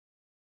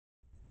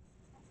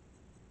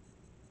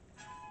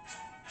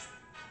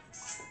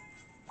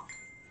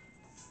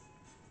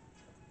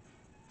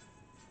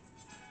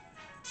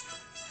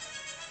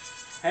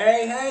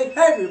Hey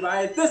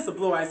everybody, this is the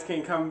Blue Ice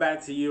King coming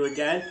back to you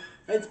again.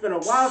 It's been a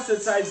while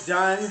since I've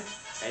done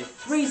a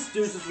Three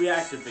Stooges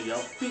reaction video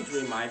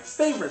featuring my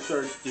favorite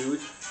third stooge,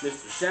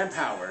 Mr. Shemp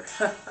Howard.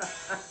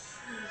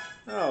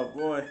 Oh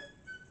boy.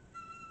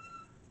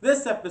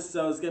 This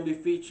episode is going to be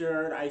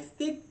featured, I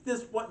think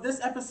this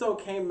episode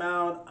came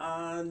out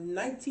on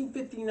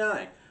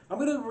 1959. I'm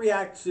going to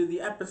react to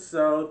the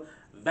episode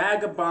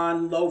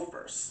Vagabond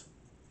Loafers.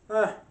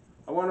 I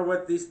wonder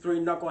what these three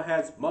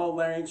knuckleheads, Mo,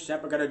 Larry, and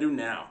Shemp are going to do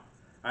now.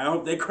 I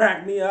hope they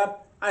crack me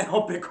up. I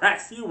hope it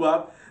cracks you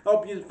up. I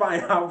hope you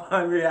find out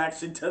my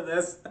reaction to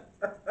this.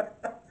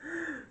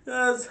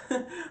 Because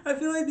I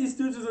feel like these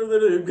stooges are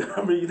literally going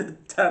to be the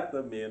death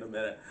of me in a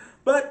minute.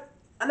 But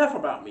enough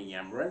about me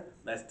yammering.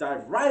 Let's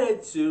dive right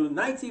into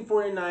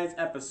 1949's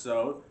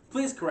episode.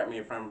 Please correct me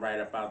if I'm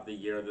right about the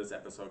year this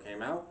episode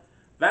came out.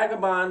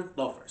 Vagabond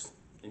Loafers.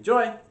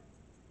 Enjoy.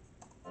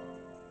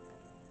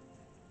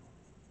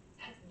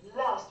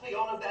 Last we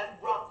honored that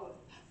Rockwood.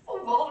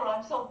 Oh, Walter,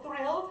 I'm so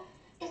thrilled.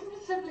 Isn't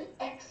it simply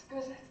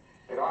exquisite?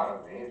 It ought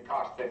to be. It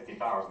cost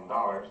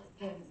 $50,000.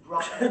 And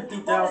Rockwood,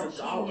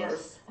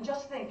 $50,000. And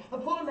just think, the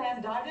poor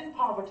man died in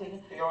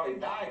poverty. He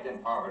only died in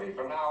poverty.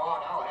 From now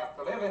on, I'll have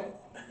to live in it.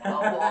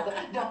 Now, Walter,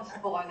 don't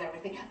spoil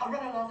everything. I'll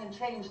run along and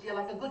change, dear,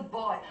 like a good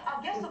boy.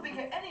 Our guests will be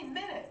here any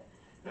minute.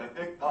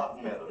 Beg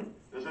pardon, madam.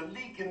 There's a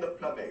leak in the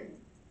plumbing.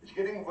 It's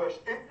getting worse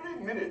every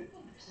minute.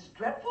 This is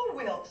dreadful,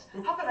 Wilkes.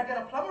 How can I get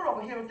a plumber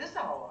over here at this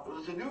hour?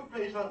 There's a new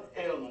place on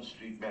Elm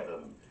Street,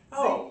 madam.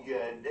 Oh. The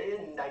day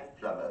and night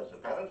plumbers.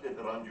 Apparently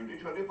they're on duty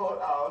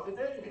 24 hours a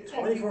day.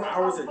 24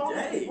 hours a I'll phone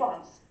day? you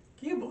once.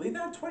 Can you believe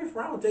that?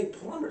 24-hour-a-day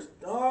plumbers.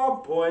 Oh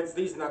boy, it's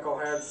these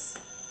knuckleheads.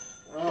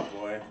 Oh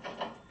boy.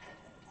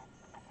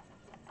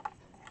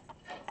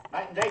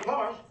 Night and day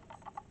plumbers.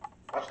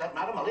 What's that,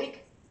 madam? A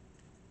leak?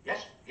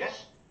 Yes.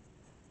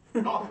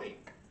 Norfleets.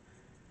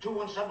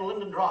 217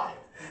 Linden Drive.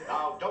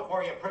 Now, don't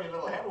worry your pretty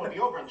little head. We'll be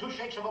over in 2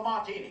 shakes of a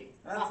martini.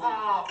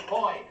 Ah,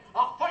 boy.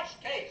 A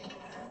first case.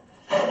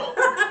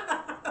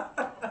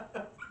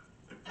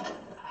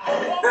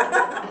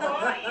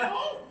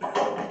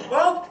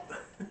 Well,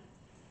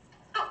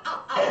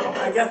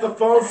 I guess the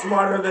phone's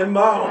smarter than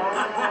Mo.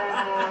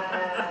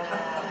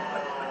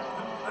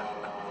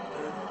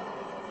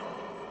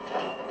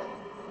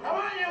 Come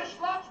on, you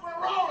sluts. We're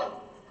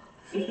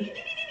rolling.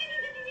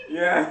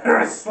 Yeah,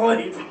 they're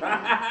asleep.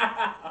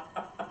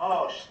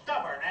 Oh,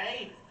 stubborn,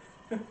 eh?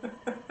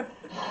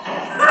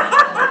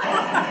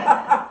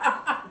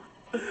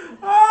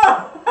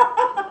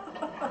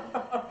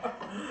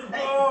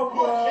 Hey, Oh,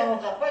 bullshit wow.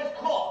 is the first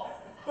call.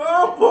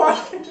 Oh boy.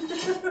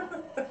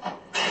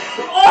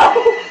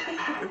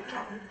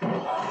 Oh!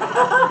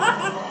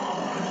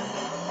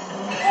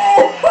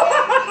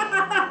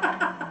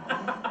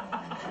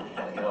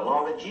 Gotta get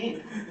along the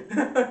Jeep.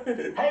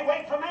 Hey,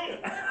 wait for me.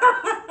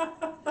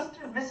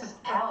 Mr. and Mrs.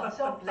 Allen,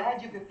 so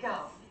glad you could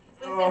come.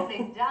 We're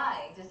simply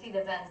dying to see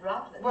the Van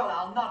Brocklin. Well,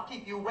 I'll not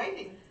keep you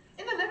waiting.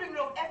 In the living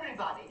room,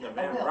 everybody. The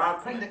Van Will,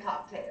 Brocklin. bring the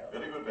cocktail.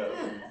 Very good,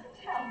 madam.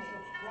 Tell me,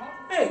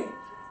 Hey,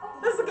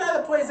 that's the guy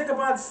that plays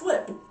Vagabond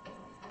Slip.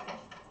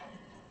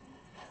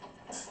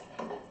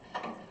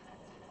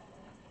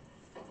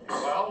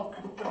 Well,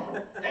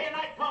 day and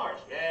night plumbers.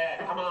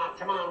 Yeah, come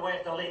on.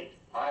 Where's the leak?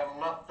 I'm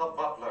not the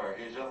butler.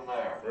 He's in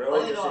there.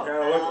 Really? Does she kind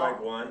of look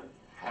like one?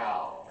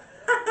 Hell.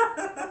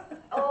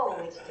 oh,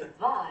 it's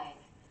divine.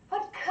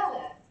 What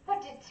color?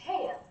 What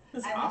detail?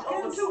 Miss And it's over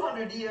Hopkins?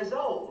 200 years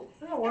old.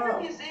 Oh, wow.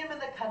 Every museum in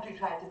the country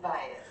tried to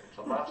buy it. It's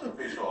a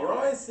masterpiece, all You right.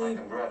 always see I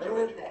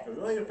congratulate you.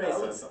 familiar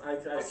faces,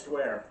 I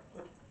swear.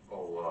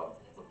 Oh,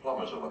 the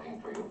plumbers are looking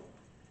for you.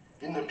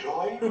 In the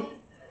drawing room?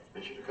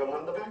 They should have come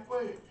round the back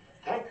way.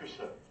 Thank you,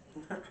 sir.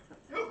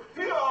 Look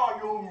here,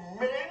 you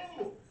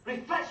men.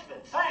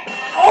 Refreshment, thanks.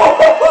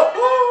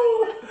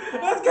 Oh!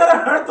 That's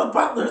gonna hurt the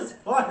butler's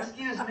foot.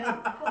 Excuse me,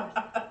 of course.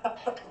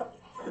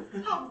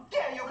 How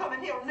dare you come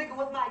in here and nigger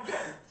with my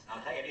guests?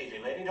 Now take it easy,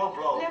 lady. Don't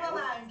blow. Never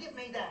mind, give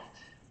me that.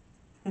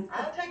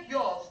 I'll take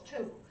yours,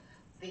 too.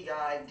 The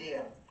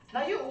idea.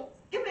 Now you,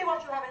 give me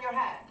what you have in your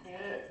hand.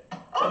 Yeah.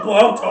 A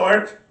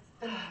blowtorch.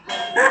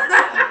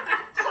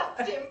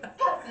 Such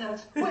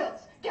impertinence.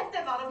 Wilkes, get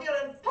them out of here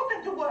and put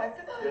them to work.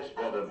 Yes,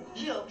 madam.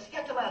 Wilkes,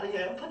 get them out of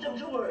here and put them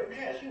to work.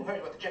 Yes, you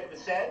heard what the gentleman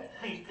said.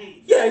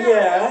 Please.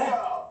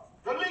 Yeah.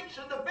 The leak's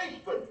in the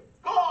basement.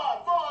 Go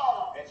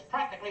on. It's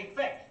practically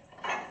fixed.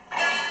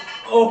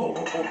 Oh.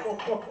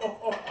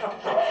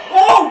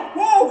 Oh,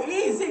 whoa,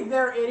 easy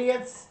there,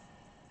 idiots.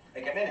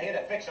 They come in here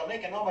to fix a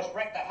leak and almost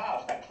wreck the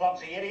house, the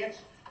clumsy idiots.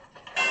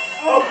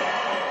 Oh.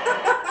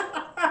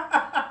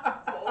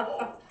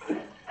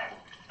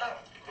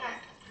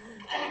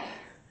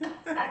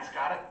 That's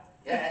got it.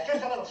 Yeah, it's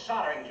just a little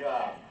soldering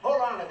job.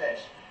 Hold on to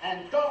this,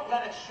 and don't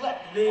let it slip.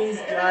 These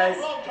Here, guys,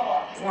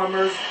 blowtorch.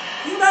 plumbers.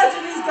 Can you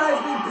imagine these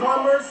guys being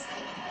plumbers?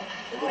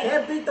 You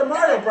can't beat the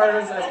Mario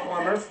Brothers as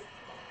plumbers.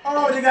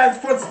 Oh, the guy's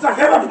foot stuck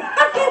in the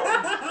back.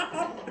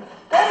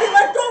 Oh, he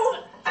let go.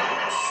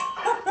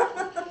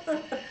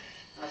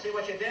 Now see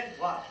what you did?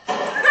 What? Wait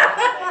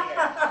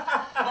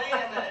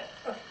a minute.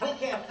 We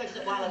can't fix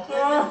it while it's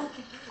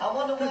leaking. I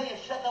wonder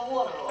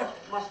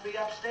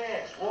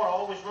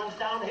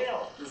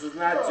This is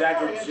not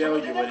Jack and Jill,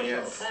 you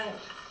idiots.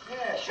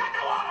 Yeah, shut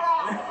the water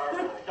off!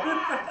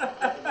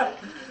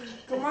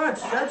 Come on,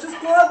 Shemp, just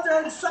go out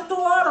there and shut the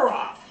water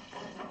off.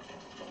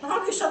 How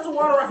can you shut the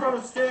water off from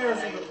upstairs?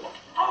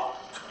 Oh!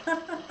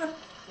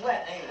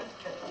 Wet, ain't it?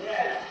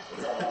 Yeah.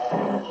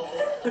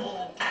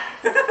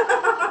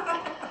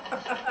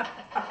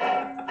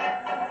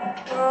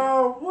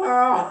 Oh,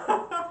 wow.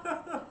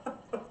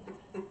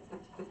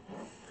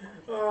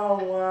 Oh,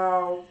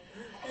 wow.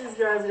 These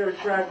guys are going to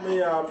crack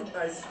me up.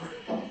 I swear.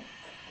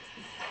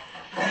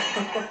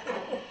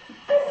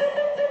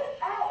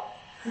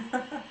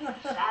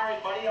 Sorry,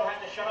 buddy, you'll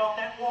have to shut off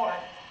that water.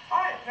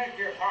 I beg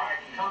your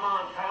pardon. Come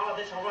on, pal,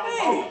 this will run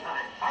all the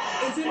time.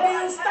 It's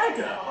Emil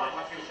Steiger. Come on,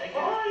 what you say? Who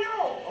are you?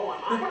 Oh,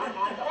 am I?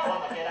 I'm the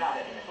plumber. Get out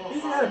of here.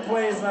 He's got to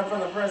play his for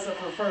the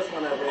first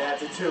one I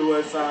reacted to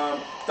was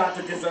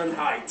Dr.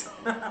 Gesundheit.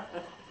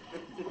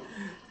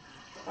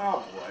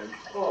 Oh boy.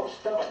 Oh,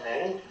 stop it,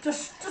 man.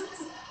 Just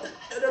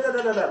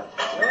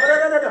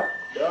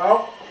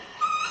no.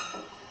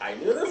 I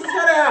knew this was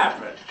gonna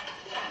happen.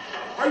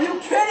 Are you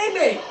kidding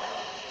me?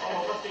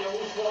 Oh, must be a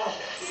loose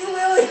washer. Do you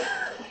really?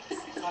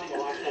 How do you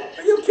like that?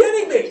 Are you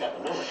kidding me?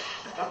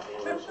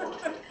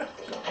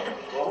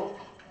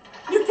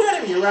 You're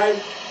kidding me, right?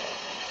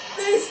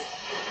 These.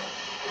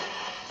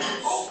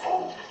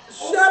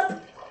 Shemp.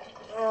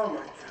 Oh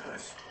my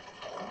gosh.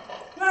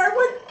 Larry,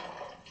 what?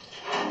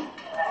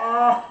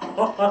 Oh.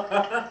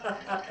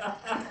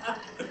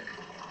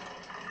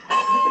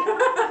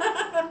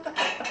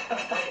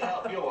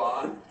 Help you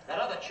are. That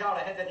other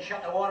chowderhead didn't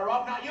shut the water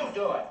off. Now you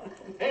do it.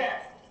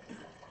 Here.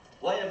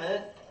 Wait a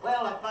minute.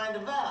 Well, I find the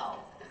valve.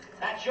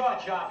 That's your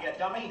job, you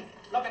dummy.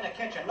 Look in the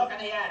kitchen. Look in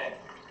the attic.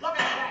 Look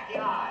in the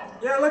backyard.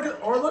 Yeah, look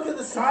at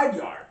the side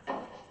yard.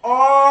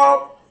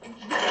 Oh.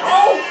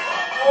 Oh.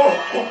 Oh.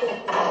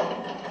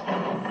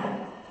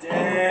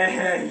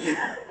 Dang.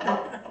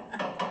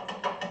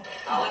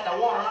 I'll let the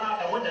water run out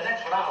the window.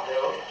 That's what I'll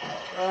do.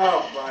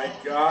 Oh my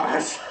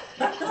gosh.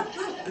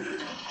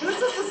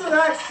 This is an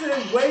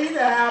accident waiting to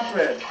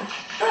happen.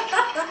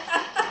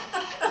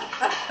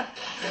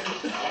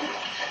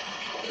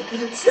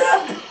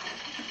 Shemp!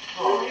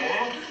 Oh,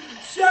 yeah?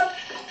 Shemp!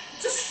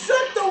 Just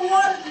shut the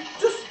water.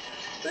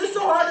 It's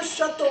so hard to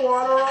shut the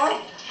water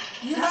off.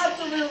 You have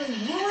to really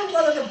ruin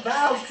one of the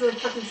valves to the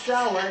freaking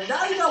shower. And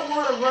now you got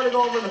water running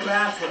over the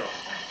bathroom.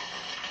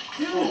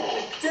 You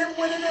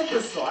dimwit and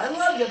imbecile. I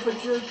love you,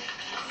 but you're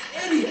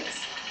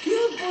idiots. Can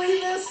you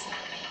believe this?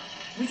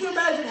 Would you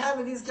imagine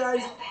having these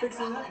guys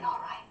fixing that?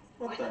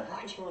 What the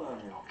heck is going on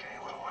here? Okay,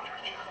 well, wonder,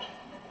 Jack.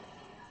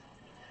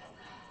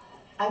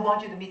 I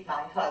want you to meet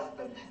my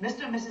husband,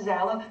 Mr. and Mrs.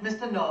 Allen,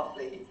 Mr.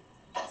 Norfleets.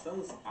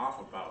 Something's off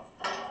about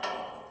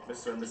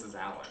Mr. and Mrs.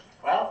 Allen.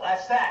 Well,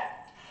 that's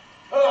that.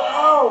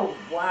 Oh,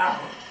 wow.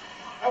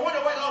 I wonder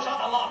where those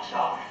other locks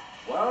are.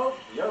 Well,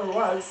 the other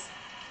was.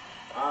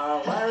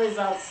 Larry's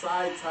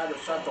outside trying to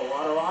shut the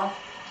water off.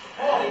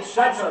 Oh, And these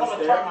Shemp's pipes are full of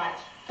upstairs.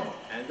 termites.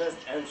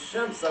 And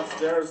Shemp's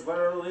upstairs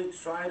literally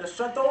trying to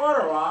shut the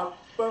water off,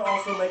 but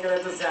also making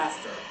a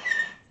disaster.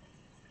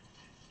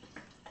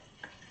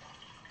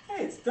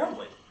 Hey, it's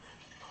Dudley.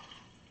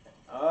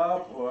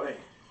 Oh boy.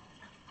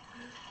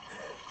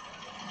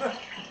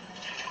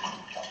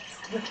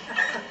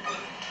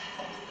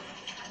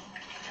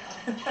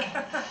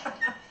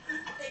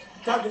 Hey,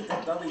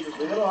 Dudley, just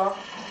leave it off.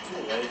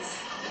 Too late.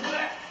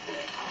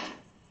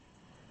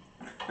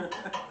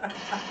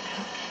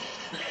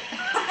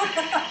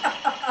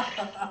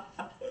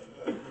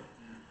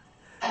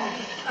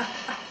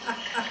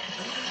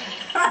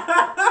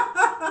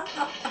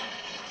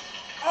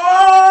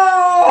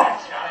 Oh!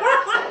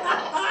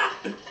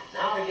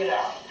 Now we get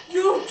out.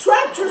 You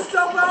trapped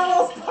yourself out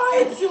of those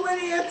pipes, you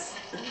idiots!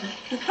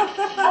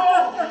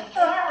 Oh,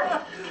 Larry!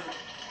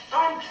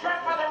 I'm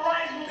trapped by the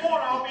rising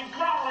water. I'll be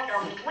drowned like a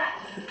rat.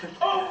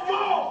 Oh,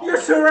 no!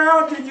 You're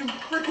surrounded, you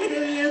freaking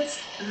idiots!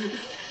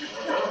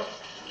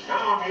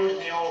 Now I'm using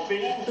the old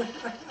bean.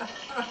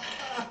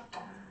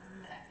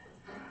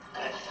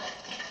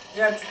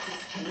 Yeah, just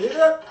leave it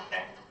up.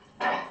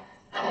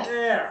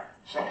 There.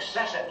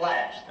 Success at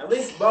last. At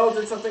least Bo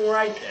did something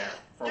right there,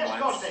 for Just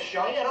goes once. to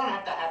show you don't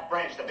have to have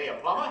brains to be a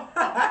plumber.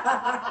 Yeah!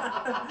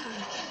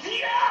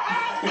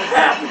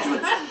 Yeah, but you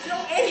have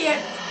no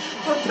idiot!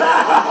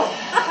 Pow!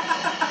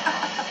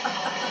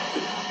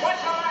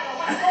 What's the matter?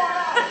 What's going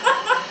on?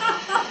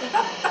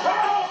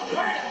 Oh,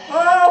 man!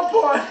 Oh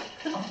boy!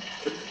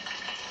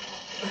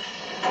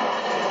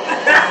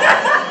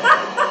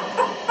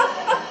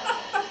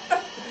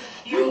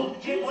 You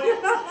dimwit!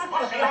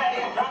 What's the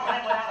idea of dropping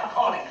in without a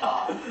calling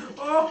card?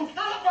 Oh!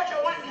 Now look what you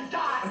went and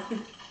done!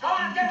 Go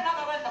on, get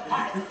another length of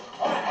pipe!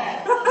 Go ahead!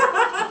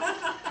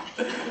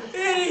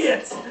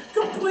 Idiots!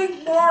 Complete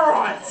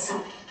morons!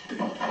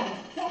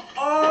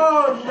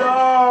 Oh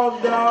no,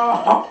 no!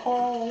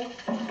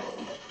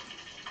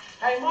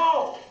 Hey,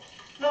 Mo!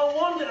 No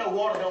wonder the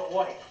water don't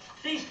work.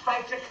 These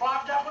pipes are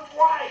clogged up with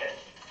wires.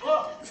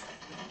 Look!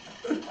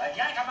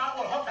 Yank them out,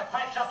 we'll hook the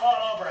pipes up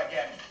all over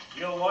again.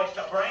 You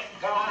oyster brain,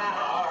 go on.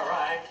 All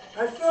right.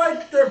 I feel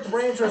like their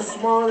brains are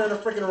smaller than a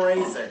freaking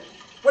raisin.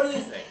 What do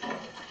you think?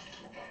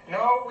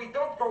 No, we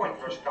don't go in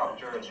for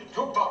sculpture. It's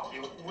too bulky.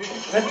 We...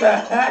 What the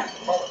heck?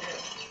 Oh, dear.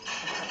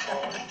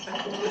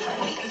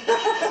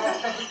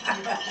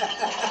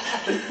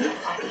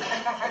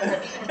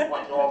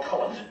 Want all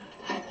colors.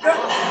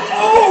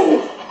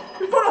 Oh!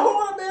 You put a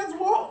hole in a man's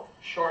wall!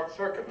 Short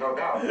circuit, no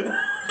doubt.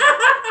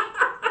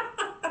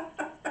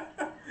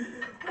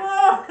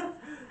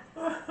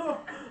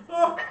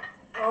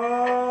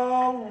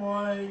 Oh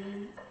boy.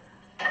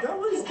 That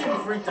was getting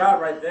freaked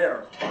out right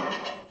there.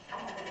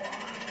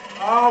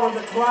 Oh, and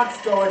the clock's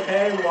going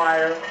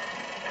haywire.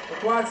 The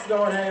clock's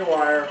going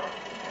haywire.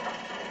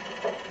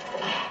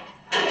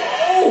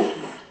 Oh!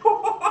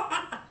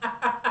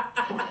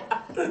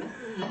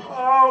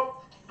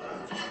 Oh!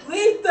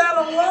 Leave that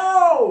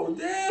alone!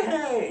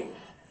 Dang!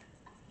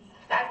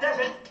 That does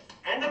it.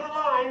 End of the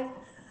line.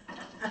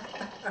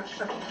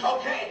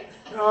 Okay.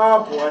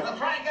 Oh boy. We'll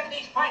try and get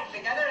these pipes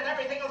together and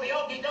everything will be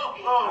okie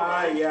dokie.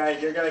 Ah, yeah,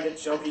 you're gonna get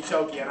choky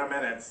in a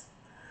minute.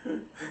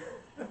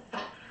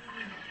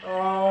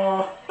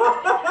 Oh.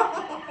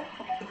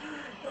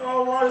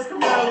 Oh, water's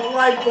coming out of the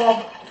light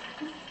bulb.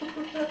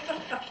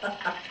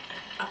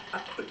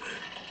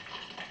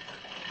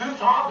 This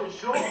house is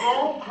so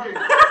going crazy.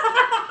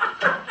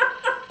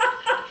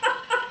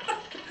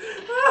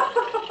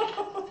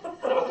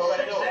 What's all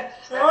that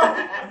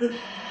doing?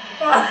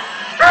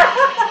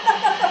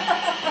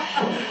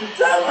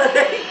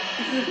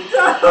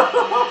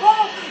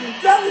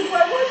 Dudley's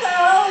like, what the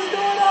hell is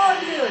going on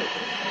here?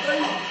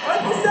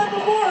 Like you said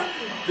before,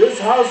 this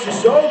house is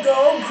so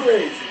going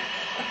crazy.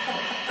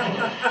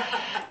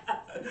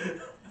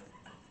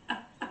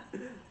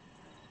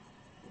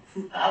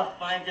 I'll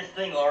find this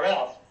thing or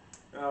else.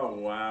 Oh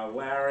wow,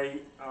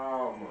 Larry.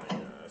 Oh my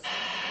gosh.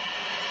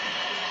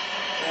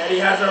 And he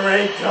has a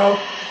raincoat,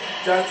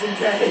 just in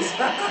case.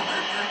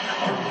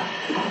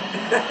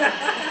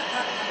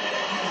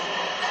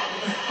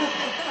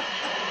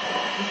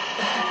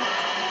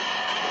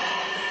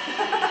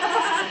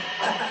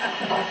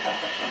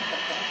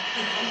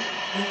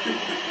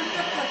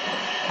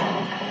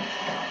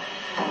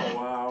 Oh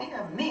wow.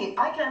 Dear me,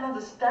 I can't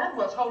understand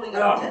what's holding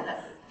up Oh.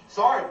 dinner.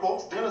 Sorry,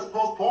 folks, dinner's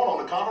postponed on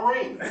account of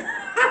rain.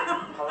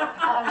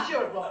 I'm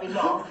sure it won't be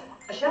long.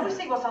 Shall we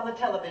see what's on the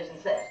television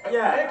set?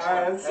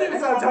 Yeah, see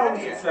what's on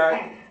television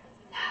set.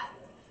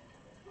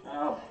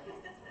 Oh,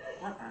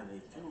 what are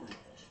they doing?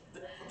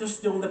 They're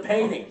still in the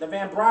painting, the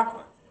Van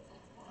Brocklin.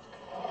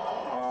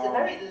 It's the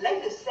very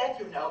latest set,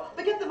 you know.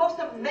 We get the most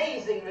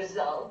amazing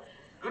result.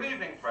 Good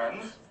evening,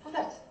 friends. Well,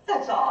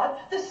 that's odd.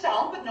 The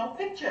sound but no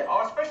picture.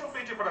 Our special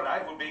feature for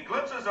tonight will be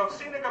glimpses of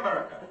scenic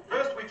America.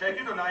 First, we take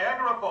you to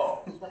Niagara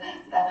Falls.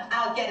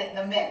 I'll get it in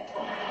a minute.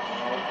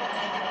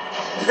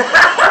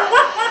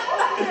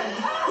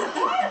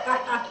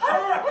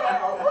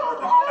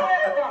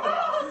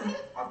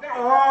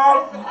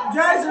 Oh,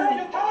 guys,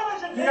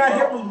 you got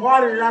hit with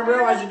water. You're not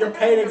realizing your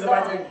painting's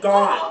about to be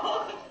gone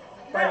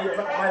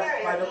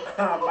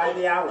by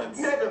the Allens.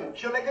 Megan,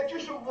 shall I get you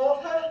some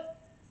water?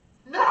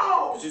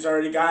 No! She's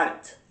already got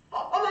it.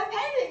 Oh, my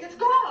painting, it's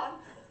gone.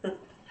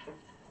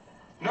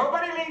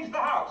 Nobody leaves the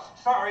house.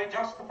 Sorry,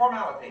 just the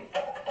formality.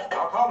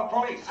 I'll call the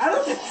police. I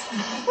don't think.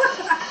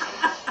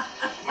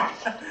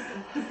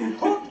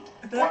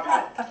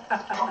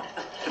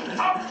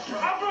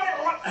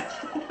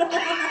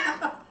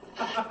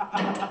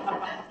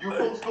 You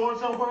folks going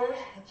somewhere?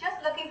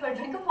 Just looking for a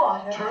drink of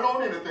water. Turn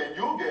on anything,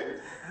 you'll get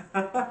it.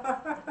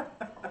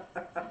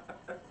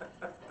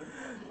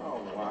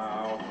 Oh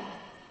wow.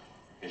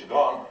 He's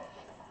gone.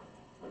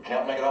 We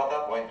can't make it out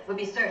that way. We'll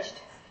be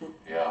searched.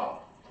 Yeah.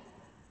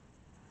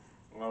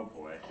 Oh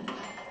boy.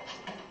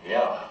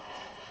 Yeah.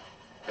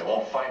 They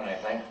won't find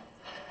anything.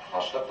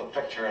 I'll slip the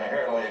picture in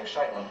here till the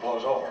excitement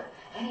blows over.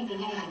 Anything,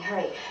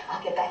 hurry.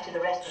 I'll get back to the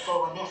rest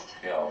before we're missed.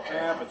 Yeah, okay.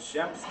 Yeah, but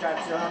Shemp's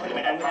got you on the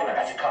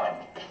Got you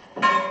coming.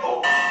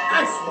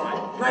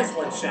 Nice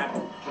one, Shemp.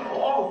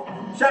 Oh.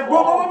 Shemp,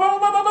 whoa, whoa, whoa,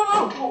 whoa, whoa,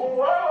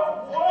 whoa,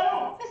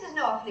 whoa. Mrs.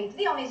 Norfleets,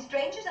 the only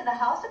strangers in the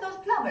house are those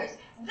plumbers.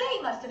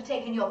 They must have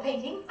taken your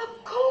painting.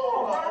 Of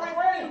course. What are we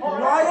waiting for?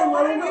 Ryan,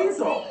 what a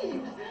weasel.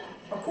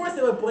 Of course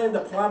they would blame the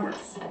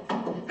plumbers.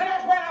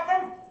 There's one of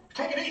them.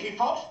 Take it easy,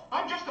 folks.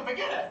 I'm just a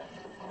beginner.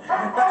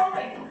 Come follow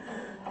me.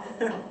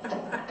 A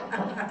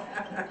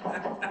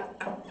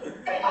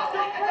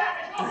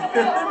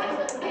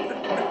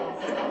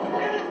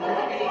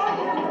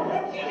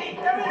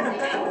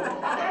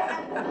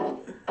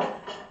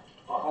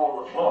hole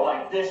in the floor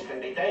like this can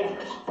be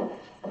dangerous.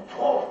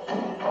 Oh.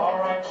 All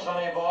right,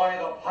 sonny boy,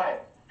 the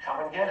pipe. Come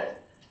and get it.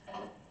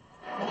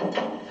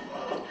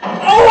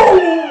 Oh!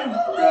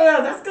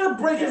 Yeah, that's gonna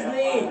break his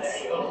knees.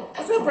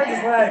 That's gonna break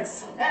his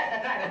legs. That's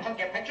the guy that took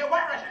your picture.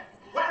 Where is it?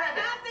 Where is it?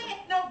 Nothing.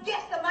 It's no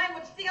guess the mine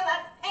would steal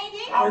that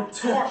painting. Of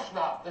course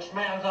not. This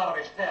man's out of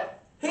his head.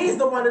 He's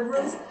the one that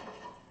ruins.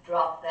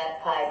 Drop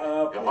that pipe.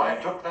 If I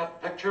took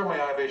that picture, may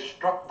I be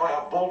struck by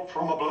a bolt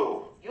from the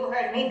blue. You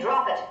heard me.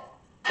 Drop it.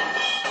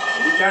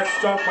 You got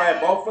struck by a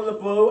bolt from the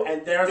blue,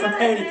 and there's a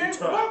painting you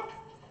took.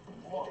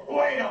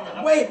 Wait a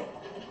minute. Wait.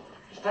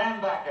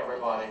 Stand back,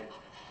 everybody.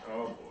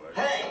 Oh boy.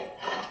 Hey,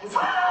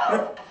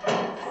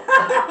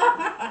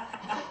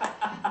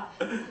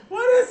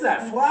 What is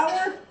that,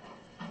 flour?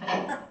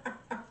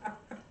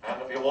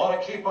 And if you want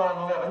to keep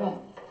on living,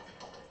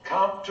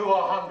 count to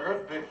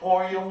 100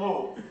 before you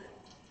move.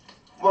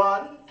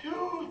 1,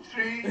 2,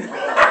 3.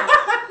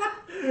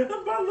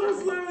 The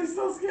butler's literally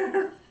so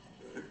scared.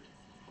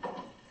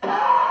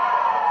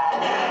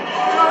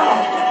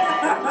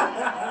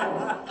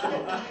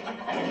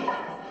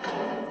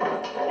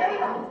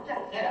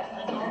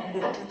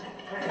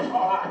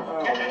 Oh,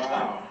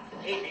 wow.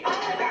 Easy. I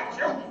got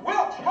you.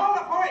 Wilkes, call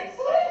the police.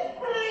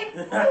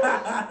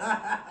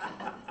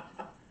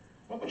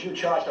 What would you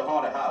charge to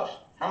haunt a house?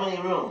 How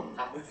many rooms?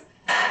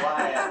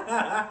 Why,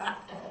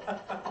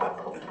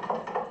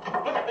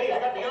 look at me, I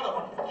got the other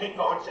one. Keep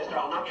going, sister,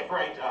 I'll knock your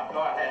brains out. Go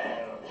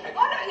ahead.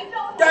 Oh, no, you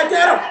don't. Get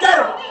him! Get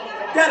him!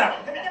 Get him!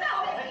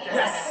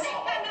 Yes!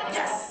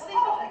 Yes!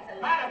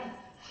 Madam,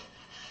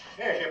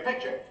 here's your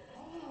picture.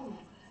 Oh,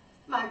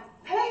 my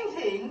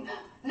painting.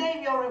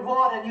 Name your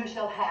reward and you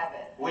shall have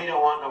it. We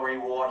don't want no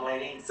reward,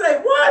 lady. Say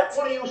what?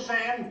 What are you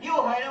saying?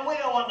 You heard him. We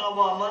don't want no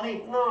more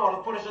money. No,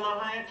 it'll put us in a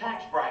higher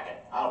tax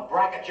bracket. I'll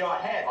bracket your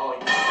head.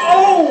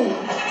 Oh!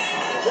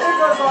 There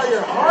goes all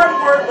your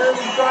hard work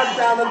literally dropped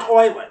down the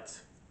toilet.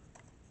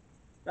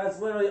 That's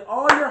literally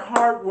all your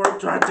hard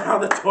work dropped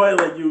down the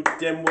toilet, you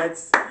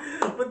dimwits.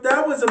 But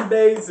that was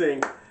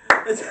amazing.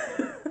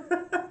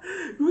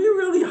 We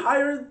really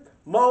hired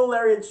Mo,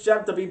 Larry, and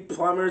Shemp to be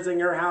plumbers in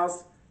your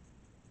house?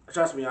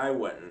 Trust me, I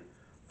wouldn't.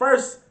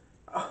 First,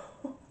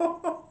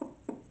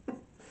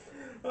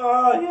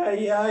 oh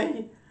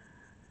yeah.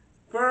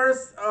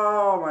 First,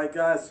 oh my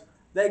gosh,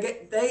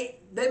 they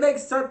make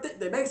something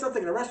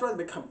in a restaurant.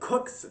 They become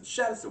cooks and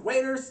chefs and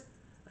waiters.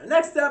 And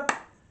next step,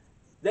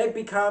 they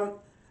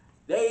become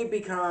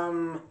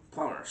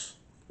plumbers.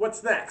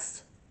 What's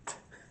next?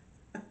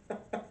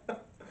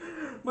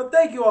 But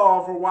thank you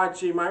all for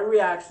watching my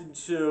reaction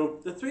to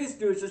the Three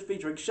Stooges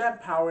featuring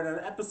Shemp Howard in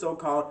an episode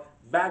called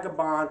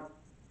Vagabond,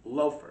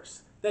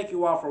 Loafers. Thank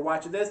you all for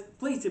watching this.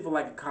 Please leave a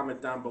like and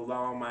comment down below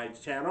on my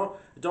channel.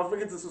 Don't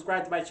forget to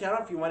subscribe to my channel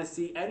if you want to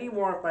see any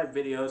more of my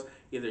videos,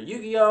 either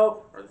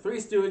Yu-Gi-Oh! Or the Three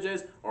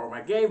Stooges, or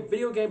my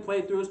video game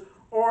playthroughs,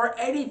 or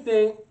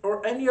anything,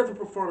 or any other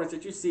performance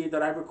that you see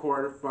that I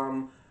recorded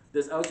from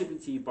this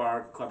LGBT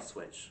bar, Club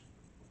Switch.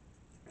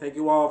 Thank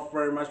you all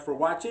very much for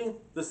watching.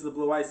 This is the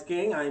Blue Ice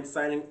King. I am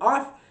signing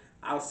off.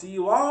 I'll see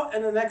you all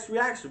in the next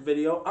reaction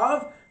video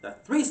of the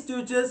Three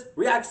Stooges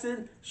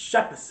reaction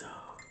Shempisode.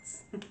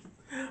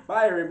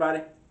 Bye,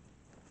 everybody.